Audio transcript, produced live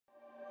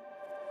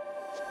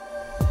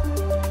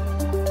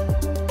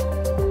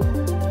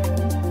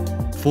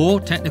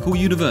4 technical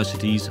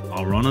universities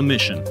are on a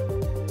mission.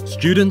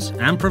 Students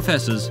and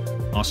professors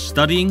are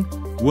studying,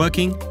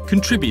 working,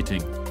 contributing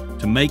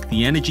to make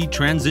the energy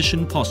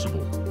transition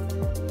possible.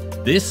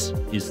 This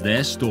is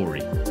their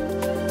story.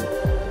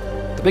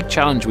 The big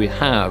challenge we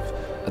have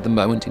at the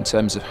moment in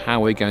terms of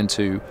how we're going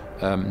to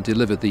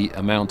deliver the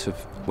amount of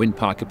wind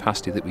power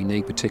capacity that we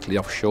need, particularly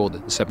offshore,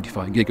 the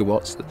 75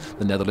 gigawatts that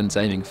the Netherlands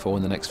is aiming for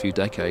in the next few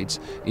decades,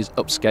 is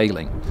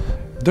upscaling.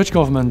 The Dutch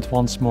government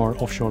wants more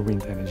offshore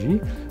wind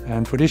energy,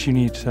 and for this you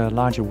need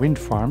larger wind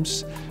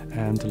farms,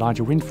 and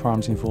larger wind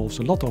farms involves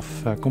a lot of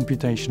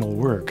computational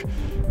work.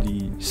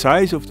 The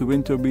size of the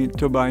wind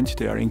turbines,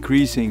 they are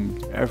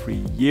increasing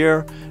every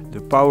year.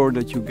 The power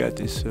that you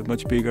get is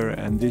much bigger,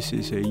 and this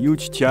is a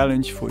huge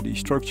challenge for the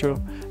structure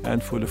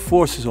and for the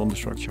forces on the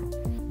structure.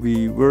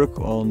 We work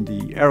on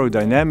the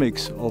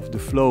aerodynamics of the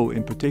flow,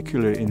 in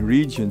particular in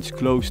regions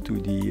close to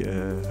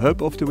the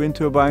hub of the wind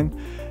turbine,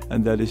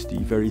 and that is the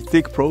very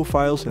thick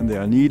profiles, and they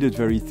are needed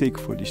very thick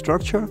for the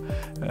structure,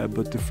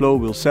 but the flow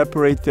will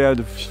separate there,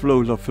 the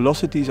flow of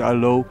velocities are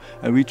low,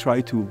 and we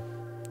try to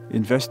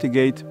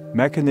investigate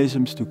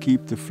mechanisms to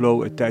keep the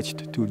flow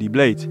attached to the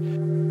blade.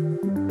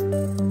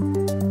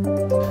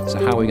 So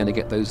how are we going to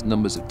get those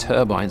numbers of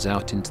turbines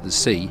out into the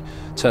sea?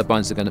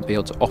 Turbines are going to be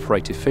able to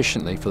operate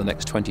efficiently for the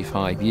next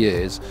 25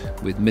 years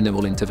with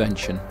minimal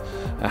intervention.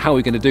 How are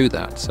we going to do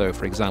that? So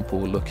for example,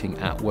 we're looking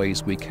at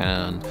ways we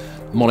can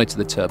monitor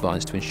the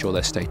turbines to ensure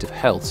their state of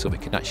health, so we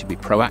can actually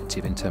be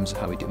proactive in terms of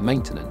how we do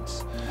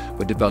maintenance.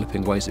 We're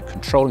developing ways of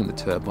controlling the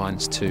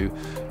turbines to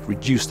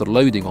reduce the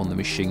loading on the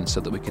machine so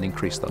that we can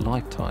increase their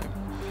lifetime.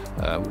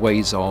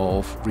 Ways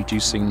of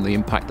reducing the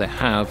impact they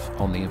have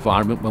on the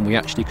environment when we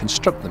actually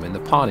construct them in the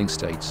piling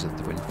stages of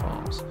the wind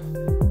farms.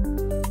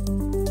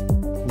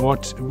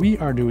 What we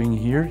are doing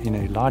here in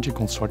a larger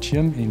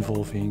consortium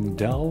involving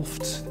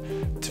Delft,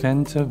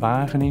 Twente,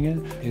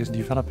 Wageningen, is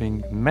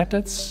developing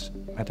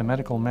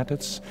mathematical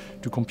methods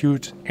to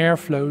compute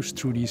airflows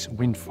through these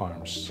wind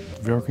farms.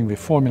 Working with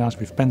formulas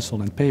with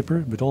pencil and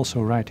paper, but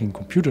also writing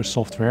computer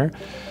software,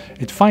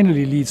 it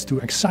finally leads to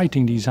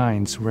exciting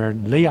designs where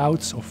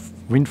layouts of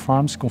wind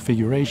farms,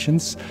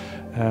 configurations,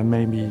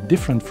 may be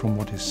different from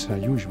what is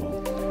usual.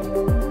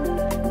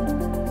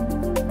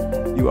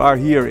 You are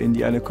here in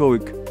the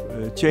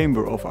anechoic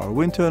chamber of our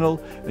wind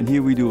tunnel, and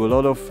here we do a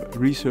lot of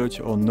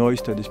research on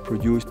noise that is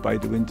produced by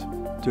the wind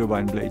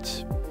turbine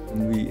blades.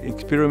 And we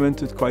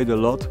experimented quite a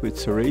lot with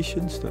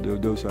serrations,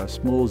 those are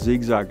small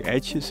zigzag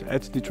edges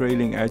at the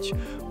trailing edge,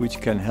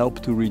 which can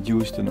help to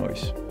reduce the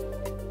noise.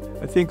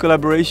 I think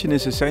collaboration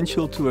is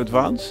essential to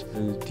advance.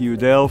 TU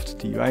Delft,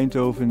 TU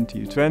Eindhoven,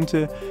 TU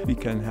Twente. We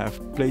can have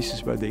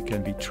places where they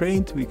can be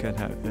trained, we can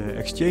have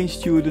exchange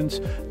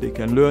students, they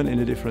can learn in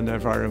a different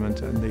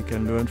environment, and they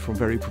can learn from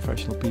very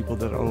professional people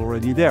that are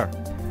already there.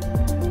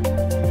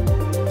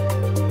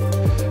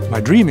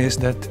 My dream is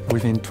that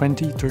within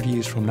 20-30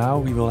 years from now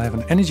we will have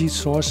an energy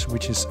source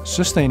which is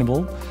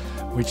sustainable,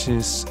 which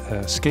is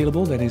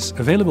scalable, that is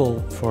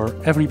available for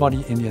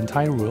everybody in the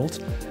entire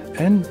world,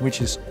 and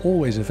which is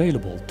always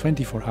available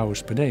 24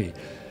 hours per day.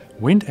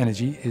 Wind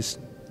energy is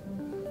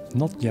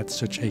not yet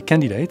such a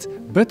candidate,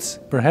 but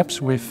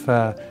perhaps with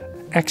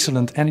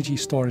excellent energy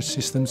storage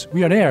systems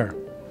we are there.